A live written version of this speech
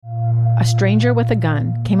a stranger with a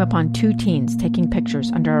gun came upon two teens taking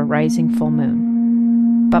pictures under a rising full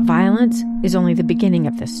moon. But violence is only the beginning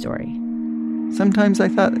of this story. Sometimes I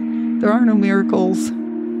thought, there are no miracles.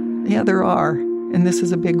 Yeah, there are, and this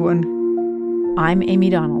is a big one. I'm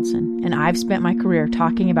Amy Donaldson, and I've spent my career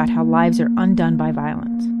talking about how lives are undone by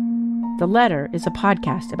violence. The Letter is a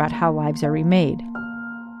podcast about how lives are remade.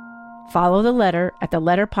 Follow The Letter at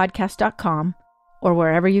theletterpodcast.com or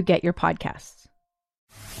wherever you get your podcasts.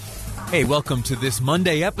 Hey, welcome to this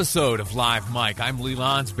Monday episode of Live Mike. I'm Lee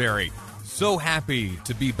Lonsberry. So happy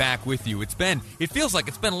to be back with you. It feels like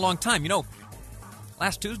it's been a long time. You know,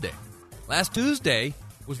 last Tuesday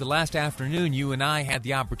was the last afternoon you and I had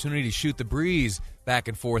the opportunity to shoot the breeze back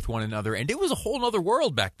and forth one another, and it was a whole nother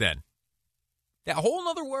world back then. Yeah, a whole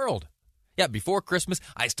nother world. Yeah, before Christmas,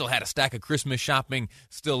 I still had a stack of Christmas shopping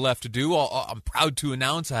still left to do. I'm proud to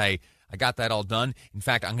announce I got that all done. In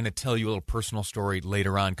fact, I'm going to tell you a little personal story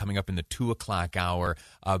later on coming up in the 2 o'clock hour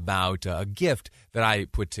about a gift that I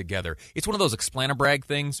put together. It's one of those explain-a-brag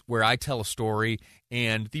things where I tell a story,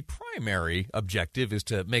 and the primary objective is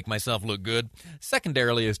to make myself look good.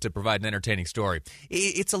 Secondarily is to provide an entertaining story.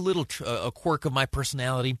 It's a little a quirk of my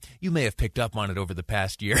personality. You may have picked up on it over the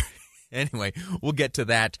past year. Anyway, we'll get to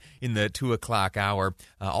that in the 2 o'clock hour.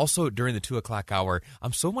 Also, during the 2 o'clock hour,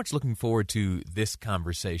 I'm so much looking forward to this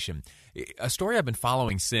conversation. A story I've been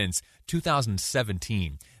following since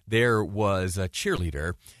 2017. There was a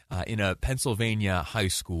cheerleader in a Pennsylvania high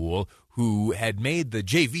school who had made the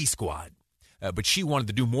JV squad. But she wanted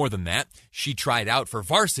to do more than that. She tried out for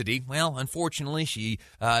varsity. Well, unfortunately, she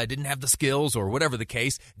didn't have the skills or whatever the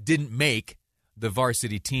case, didn't make the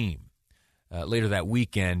varsity team. Later that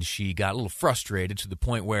weekend, she got a little frustrated to the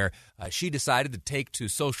point where she decided to take to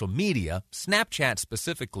social media, Snapchat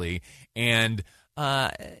specifically, and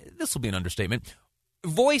this will be an understatement,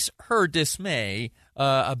 voice her dismay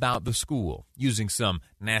about the school, using some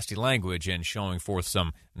nasty language and showing forth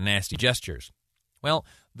some nasty gestures. Well,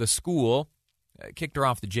 the school kicked her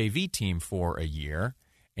off the JV team for a year,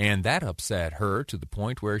 and that upset her to the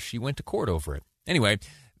point where she went to court over it. Anyway,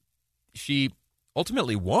 she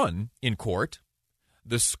ultimately won in court.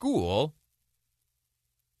 The school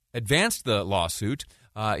advanced the lawsuit,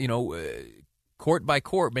 court by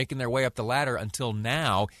court, making their way up the ladder until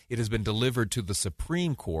now it has been delivered to the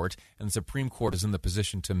Supreme Court, and the Supreme Court is in the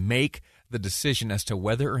position to make the decision as to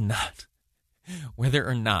whether or not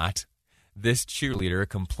this cheerleader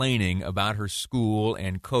complaining about her school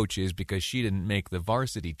and coaches because she didn't make the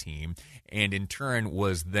varsity team and in turn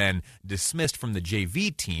was then dismissed from the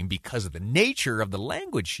JV team because of the nature of the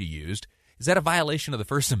language she used, is that a violation of the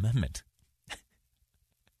First Amendment?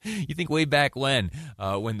 You think way back when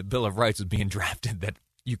the Bill of Rights was being drafted that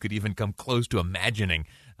you could even come close to imagining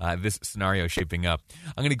this scenario shaping up.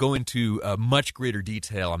 I'm going to go into much greater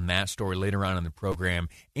detail on that story later on in the program,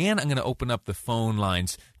 and I'm going to open up the phone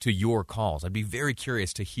lines to your calls. I'd be very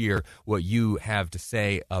curious to hear what you have to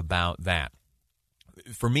say about that.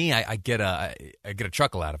 For me, I get a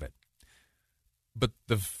chuckle out of it. But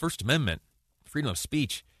the First Amendment, freedom of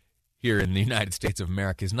speech here in the United States of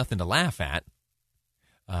America, is nothing to laugh at.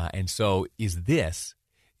 And so is this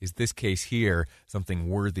case here something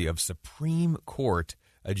worthy of Supreme Court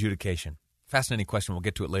adjudication? Fascinating question. We'll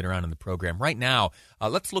get to it later on in the program. Right now,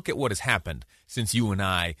 let's look at what has happened since you and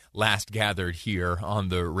I last gathered here on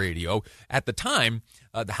the radio. At the time,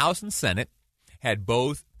 the House and Senate had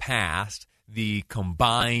both passed the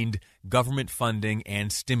combined government funding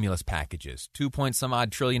and stimulus packages.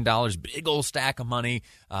 $2-point-some-odd trillion, big old stack of money,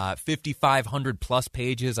 5,500 plus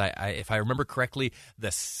pages. If I remember correctly,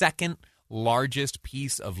 the second largest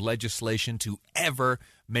piece of legislation to ever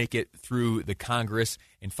make it through the Congress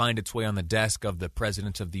and find its way on the desk of the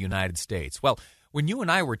President of the United States. Well, when you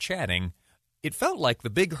and I were chatting, it felt like the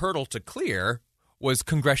big hurdle to clear was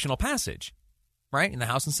congressional passage, right, in the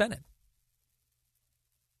House and Senate.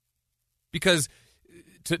 Because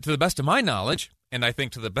to the best of my knowledge, and I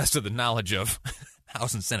think to the best of the knowledge of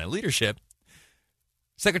House and Senate leadership,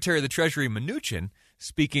 Secretary of the Treasury Mnuchin,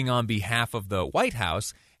 speaking on behalf of the White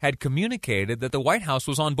House, had communicated that the White House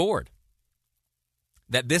was on board.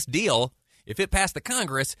 That this deal, if it passed the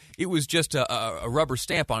Congress, it was just a rubber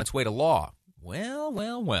stamp on its way to law.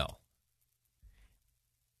 Well.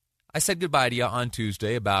 I said goodbye to you on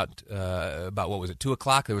Tuesday about what was it, 2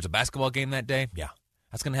 o'clock? There was a basketball game that day? Yeah.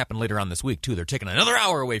 That's going to happen later on this week, too. They're taking another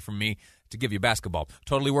hour away from me to give you basketball.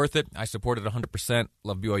 Totally worth it. I support it 100%.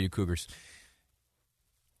 Love BYU Cougars.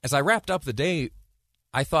 As I wrapped up the day,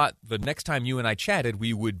 I thought the next time you and I chatted,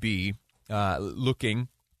 we would be looking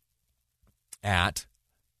at,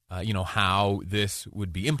 how this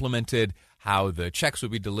would be implemented, how the checks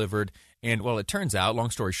would be delivered, And, well, it turns out,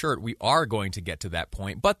 long story short, we are going to get to that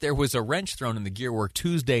point. But there was a wrench thrown in the gearwork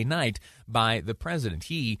Tuesday night by the president.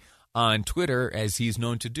 He, on Twitter, as he's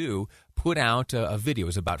known to do, put out a video. It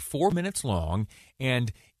was about 4 minutes long.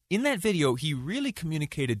 And in that video, he really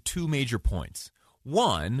communicated two major points.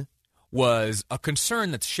 One was a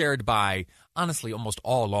concern that's shared by, honestly, almost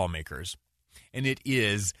all lawmakers. And it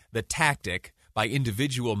is the tactic by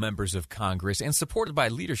individual members of Congress and supported by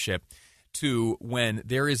leadership to, when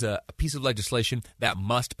there is a piece of legislation that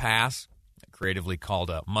must pass, creatively called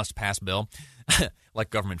a must-pass bill, like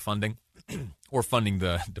government funding or funding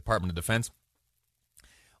the Department of Defense,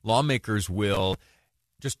 lawmakers will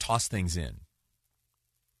just toss things in.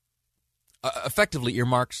 Effectively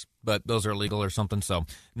earmarks, but those are illegal or something, so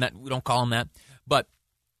we don't call them that. But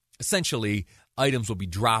essentially, items will be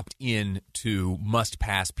dropped into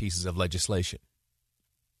must-pass pieces of legislation.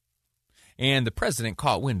 And the president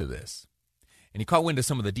caught wind of this. And he caught wind of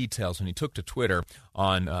some of the details when he took to Twitter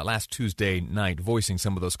on last Tuesday night, voicing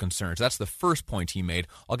some of those concerns. That's the first point he made.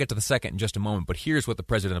 I'll get to the second in just a moment, but here's what the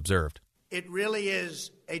president observed. It really is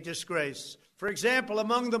a disgrace. For example,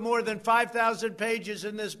 among the more than 5,000 pages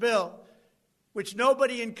in this bill, which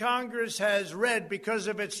nobody in Congress has read because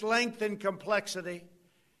of its length and complexity,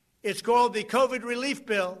 it's called the COVID Relief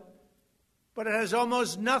Bill, but it has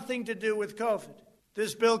almost nothing to do with COVID.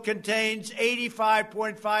 This bill contains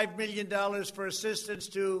 $85.5 million for assistance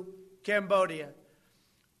to Cambodia,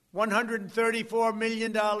 $134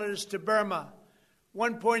 million to Burma,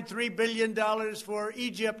 $1.3 billion for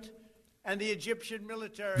Egypt and the Egyptian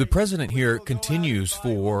military. The president here continues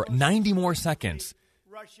for 90 more seconds,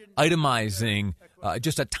 itemizing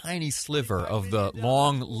just a tiny sliver of the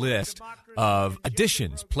long list of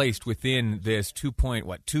additions placed within this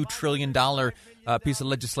 $2 trillion piece of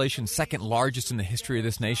legislation, second largest in the history of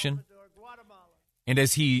this nation. And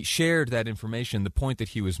as he shared that information, the point that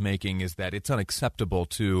he was making is that it's unacceptable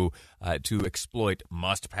to exploit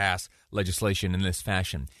must-pass legislation in this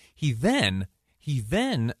fashion. He then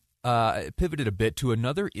pivoted a bit to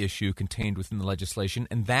another issue contained within the legislation,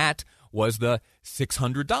 and that was the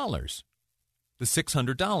 $600. The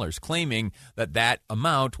 $600, claiming that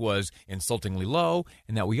amount was insultingly low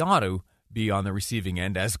and that we ought to be on the receiving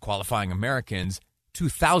end as qualifying Americans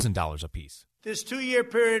 $2,000 apiece. This 2-year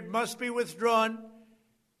period must be withdrawn,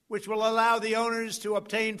 which will allow the owners to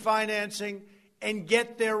obtain financing and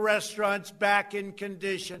get their restaurants back in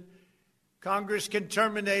condition. Congress can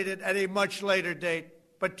terminate it at a much later date,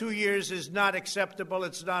 but 2 years is not acceptable.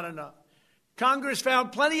 It's not enough. Congress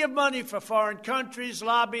found plenty of money for foreign countries,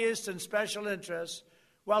 lobbyists, and special interests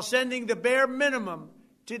while sending the bare minimum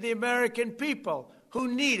to the American people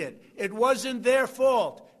who need it. It wasn't their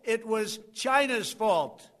fault. It was China's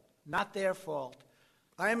fault, not their fault.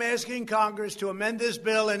 I am asking Congress to amend this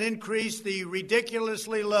bill and increase the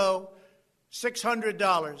ridiculously low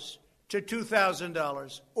 $600 to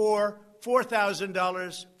 $2,000 or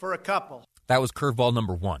 $4,000 for a couple. That was curveball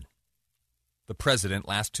number one. The president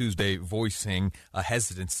last Tuesday voicing a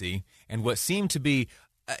hesitancy and what seemed to be,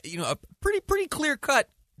 a pretty clear-cut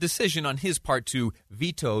decision on his part to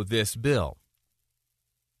veto this bill.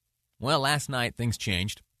 Well, last night things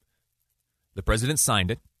changed. The president signed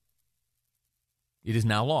it. It is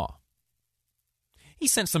now law. He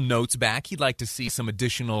sent some notes back. He'd like to see some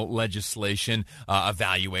additional legislation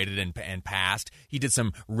evaluated and passed. He did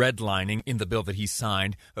some redlining in the bill that he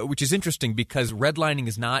signed, which is interesting because redlining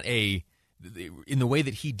is not in the way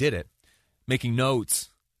that he did it, making notes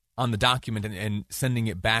on the document and sending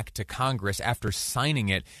it back to Congress after signing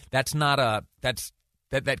it. That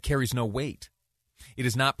carries no weight. It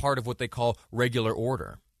is not part of what they call regular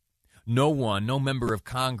order. No member of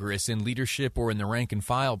Congress in leadership or in the rank and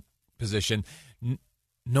file position,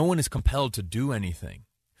 no one is compelled to do anything,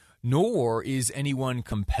 nor is anyone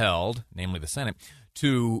compelled, namely the Senate,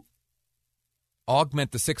 to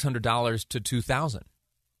augment the $600 to $2,000.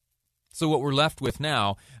 So what we're left with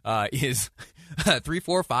now is 3,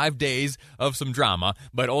 4, 5 days of some drama,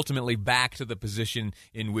 but ultimately back to the position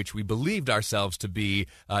in which we believed ourselves to be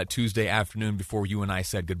Tuesday afternoon before you and I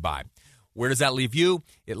said goodbye. Where does that leave you?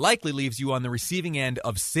 It likely leaves you on the receiving end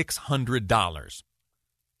of $600.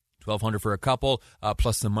 $1,200 for a couple,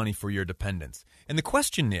 plus some money for your dependents. And the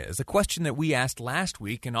question is, a question that we asked last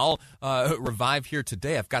week, and I'll revive here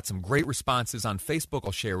today. I've got some great responses on Facebook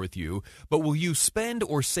I'll share with you. But will you spend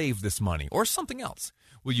or save this money or something else?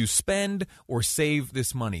 Will you spend or save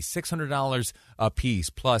this money? $600 a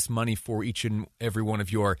piece plus money for each and every one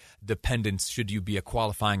of your dependents should you be a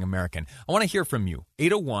qualifying American. I want to hear from you.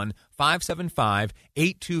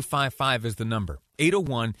 801-575-8255 is the number.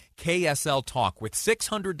 801-KSL-TALK. With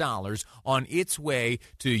 $600 on its way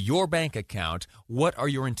to your bank account, what are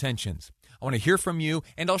your intentions? I want to hear from you,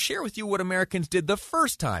 and I'll share with you what Americans did the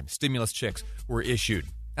first time stimulus checks were issued.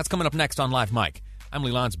 That's coming up next on Live Mike. I'm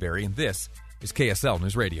Lee Lonsberry, and this is KSL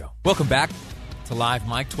News Radio. Welcome back to Live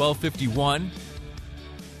Mike. 12:51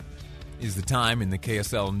 is the time in the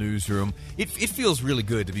KSL newsroom. It feels really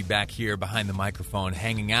good to be back here behind the microphone,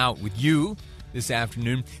 hanging out with you this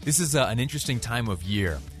afternoon. This is an interesting time of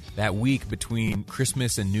year. That week between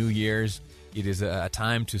Christmas and New Year's, it is a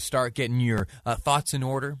time to start getting your thoughts in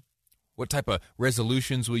order. What type of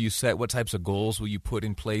resolutions will you set? What types of goals will you put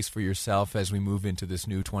in place for yourself as we move into this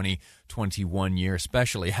new 2021 year,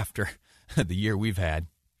 especially after the year we've had?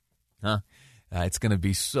 It's going to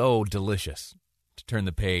be so delicious to turn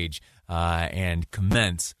the page and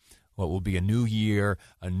commence what will be a new year,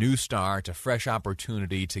 a new start, a fresh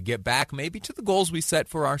opportunity to get back maybe to the goals we set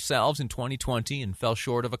for ourselves in 2020 and fell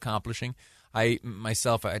short of accomplishing. I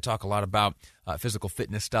talk a lot about physical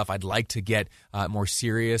fitness stuff. I'd like to get more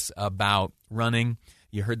serious about running.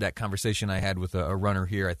 You heard that conversation I had with a runner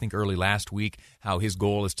here, I think early last week, how his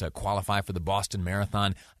goal is to qualify for the Boston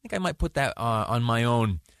Marathon. I think I might put that on my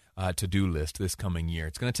own to-do list this coming year.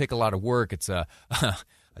 It's going to take a lot of work. It's a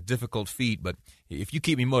difficult feat, but if you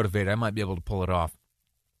keep me motivated, I might be able to pull it off.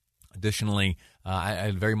 Additionally,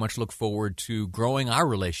 I very much look forward to growing our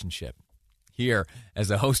relationship here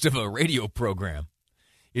as a host of a radio program.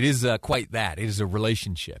 It is quite that. It is a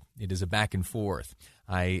relationship. It is a back and forth.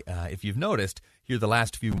 If you've noticed, here the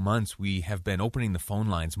last few months, we have been opening the phone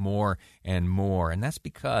lines more and more, and that's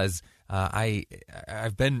because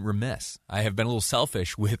I've been remiss. I have been a little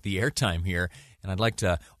selfish with the airtime here, and I'd like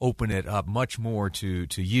to open it up much more to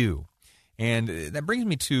you. And that brings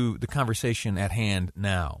me to the conversation at hand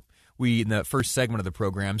now. We, in the first segment of the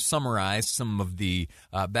program, summarized some of the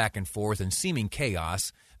back and forth and seeming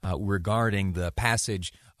chaos regarding the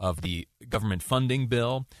passage of the government funding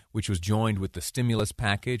bill, which was joined with the stimulus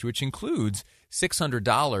package, which includes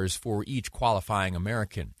 $600 for each qualifying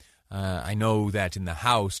American. I know that in the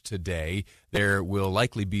House today, there will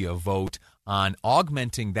likely be a vote on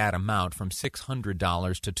augmenting that amount from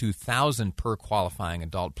 $600 to $2,000 per qualifying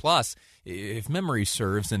adult. Plus, if memory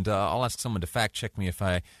serves, and I'll ask someone to fact check me if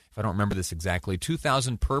I don't remember this exactly,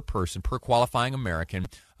 $2,000 per person, per qualifying American,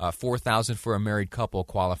 $4,000 for a married couple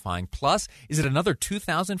qualifying. Plus, is it another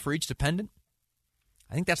 $2,000 for each dependent?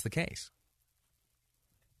 I think that's the case.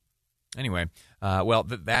 Anyway,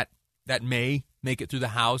 that may make it through the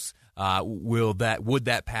House. Would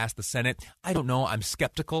that pass the Senate? I don't know. I'm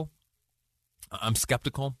skeptical,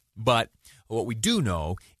 but what we do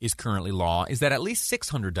know is currently law is that at least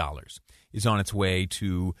 $600 is on its way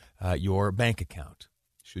to your bank account,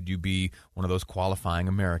 should you be one of those qualifying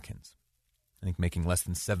Americans. I think making less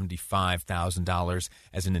than $75,000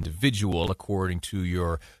 as an individual, according to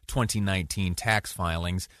your 2019 tax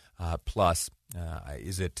filings, plus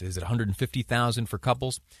is it $150,000 for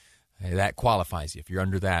couples? That qualifies you. If you're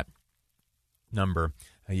under that number,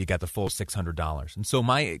 you got the full $600. And so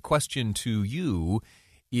my question to you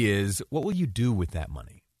is, what will you do with that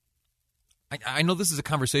money? I know this is a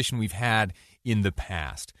conversation we've had in the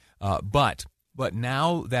past, but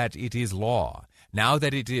now that it is law, now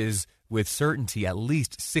that it is with certainty at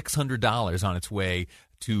least $600 on its way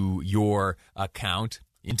to your account,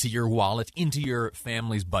 into your wallet, into your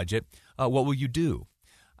family's budget, what will you do?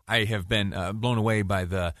 I have been blown away by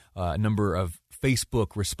the number of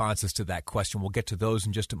Facebook responses to that question. We'll get to those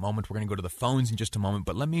in just a moment. We're going to go to the phones in just a moment.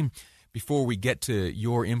 But before we get to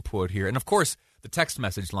your input here, and of course, the text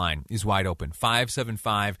message line is wide open,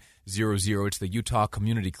 57500. It's the Utah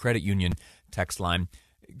Community Credit Union text line.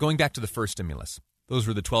 Going back to the first stimulus, those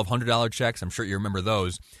were the $1,200 checks. I'm sure you remember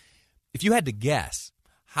those. If you had to guess,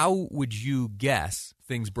 how would you guess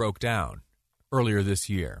things broke down earlier this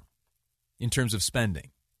year in terms of spending?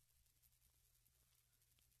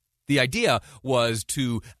 The idea was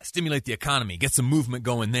to stimulate the economy, get some movement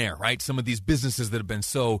going there, right? Some of these businesses that have been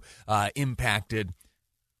so impacted,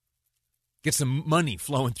 get some money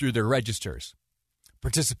flowing through their registers,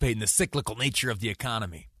 participate in the cyclical nature of the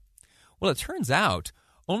economy. Well, it turns out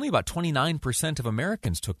only about 29% of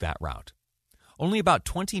Americans took that route. Only about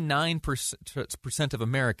 29% of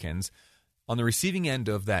Americans on the receiving end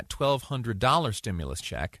of that $1,200 stimulus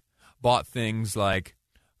check bought things like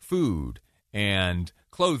food and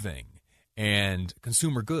clothing and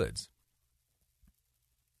consumer goods.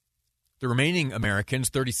 The remaining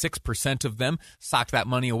Americans, 36% of them, socked that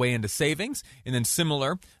money away into savings. And then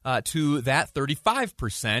similar to that,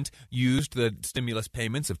 35% used the stimulus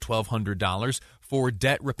payments of $1,200 for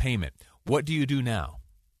debt repayment. What do you do now?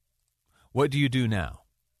 What do you do now?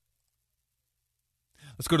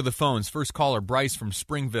 Let's go to the phones. First caller, Bryce from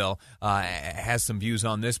Springville, has some views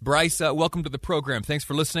on this. Bryce, welcome to the program. Thanks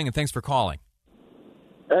for listening and thanks for calling.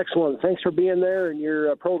 Excellent. Thanks for being there, and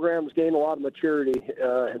your program's gained a lot of maturity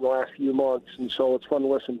in the last few months, and so it's fun to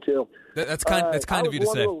listen to. That's kind of you to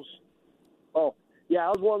say. I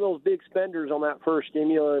was one of those big spenders on that first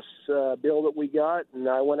stimulus bill that we got, and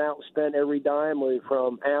I went out and spent every dime,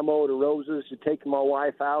 from ammo to roses to taking my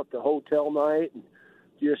wife out to hotel night and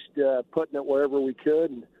just putting it wherever we could.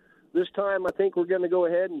 And this time, I think we're going to go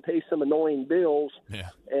ahead and pay some annoying bills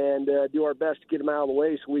and do our best to get them out of the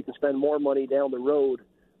way so we can spend more money down the road.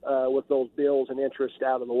 With those bills and interest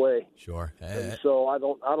out of the way. Sure. And so I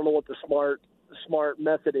don't know what the smart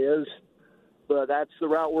method is, but that's the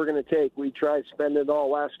route we're going to take. We tried spending it all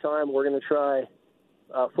last time. We're going to try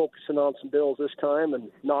focusing on some bills this time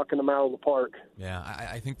and knocking them out of the park. Yeah,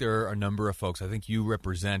 I think there are a number of folks. I think you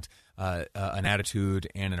represent an attitude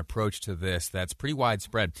and an approach to this that's pretty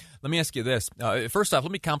widespread. Let me ask you this. First off,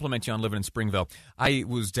 let me compliment you on living in Springville. I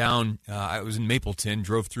was in Mapleton,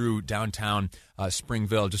 drove through downtown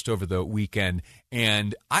Springville just over the weekend,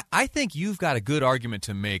 and I think you've got a good argument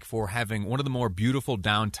to make for having one of the more beautiful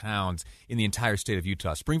downtowns in the entire state of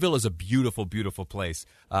Utah. Springville is a beautiful, beautiful place.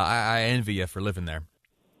 I envy you for living there.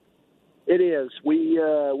 It is.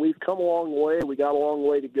 We've come a long way. We got a long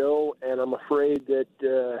way to go, and I'm afraid that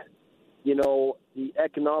the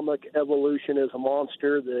economic evolution is a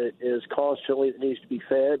monster that is constantly that needs to be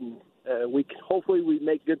fed, and hopefully we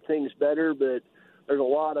make good things better. But there's a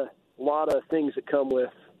lot of things that come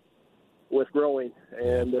with growing,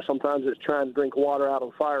 and sometimes it's trying to drink water out of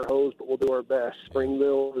a fire hose, but we'll do our best.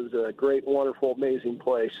 Springville is a great, wonderful, amazing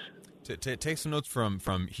place. Take some notes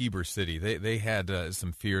from Heber City. They had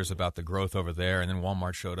some fears about the growth over there, and then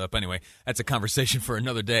Walmart showed up. Anyway, that's a conversation for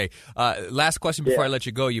another day. Last question before I let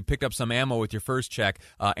you go. You picked up some ammo with your first check.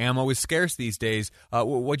 Ammo is scarce these days.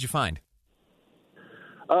 What'd you find?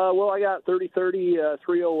 Well, I got 30-30,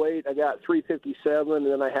 308. I got 357, and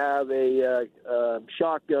then I have a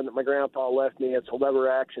shotgun that my grandpa left me. It's a lever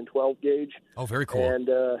action 12 gauge. Oh, very cool. And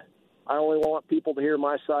I only want people to hear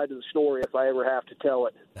my side of the story if I ever have to tell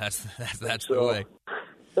it. That's the way.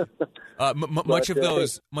 Much of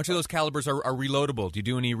those calibers are reloadable. Do you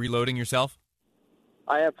do any reloading yourself?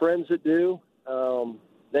 I have friends that do.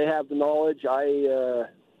 They have the knowledge.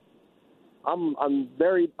 I'm a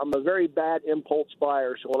very bad impulse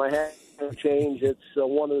buyer. So when I have to change, it's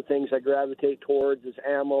one of the things I gravitate towards is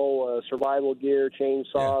ammo, survival gear,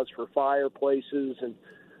 chainsaws for fireplaces, and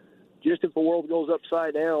just if the world goes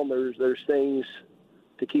upside down, there's things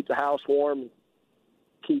to keep the house warm,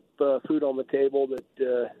 keep food on the table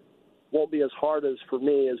that won't be as hard as for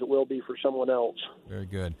me as it will be for someone else. Very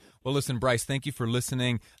good. Well, listen, Bryce, thank you for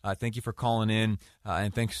listening. Thank you for calling in,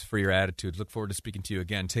 and thanks for your attitude. Look forward to speaking to you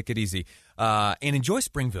again. Take it easy. And enjoy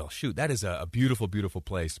Springville. Shoot, that is a beautiful, beautiful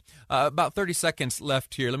place. About 30 seconds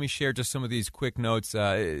left here. Let me share just some of these quick notes.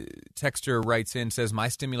 Texter writes in, says, my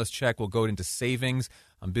stimulus check will go into savings.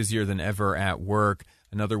 I'm busier than ever at work.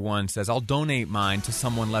 Another one says, I'll donate mine to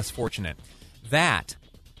someone less fortunate. That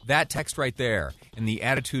text right there and the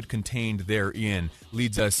attitude contained therein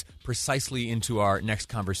leads us precisely into our next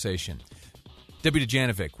conversation. Debbie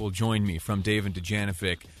Dujanovic will join me from Dave and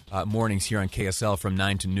Dujanovic mornings here on KSL from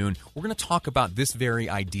 9 to noon. We're going to talk about this very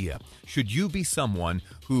idea. Should you be someone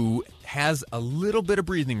who has a little bit of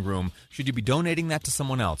breathing room? Should you be donating that to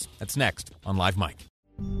someone else? That's next on Live Mike.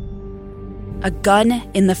 A gun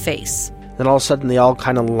in the face. Then all of a sudden they all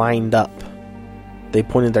kind of lined up. They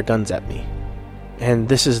pointed their guns at me. And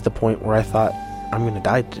this is the point where I thought, I'm going to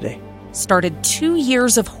die today. Started 2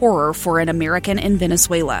 years of horror for an American in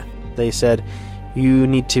Venezuela. They said, you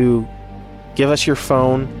need to give us your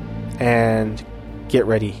phone and get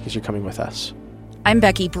ready because you're coming with us. I'm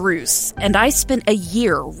Becky Bruce, and I spent a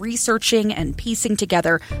year researching and piecing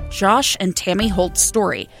together Josh and Tammy Holt's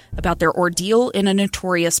story about their ordeal in a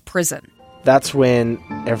notorious prison. That's when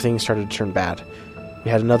everything started to turn bad.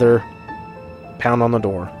 We had another pound on the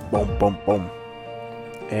door. Boom, boom, boom.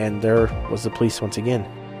 And there was the police once again.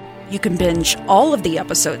 You can binge all of the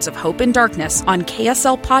episodes of Hope in Darkness on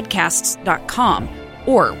KSLpodcasts.com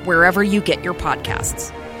or wherever you get your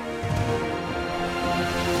podcasts.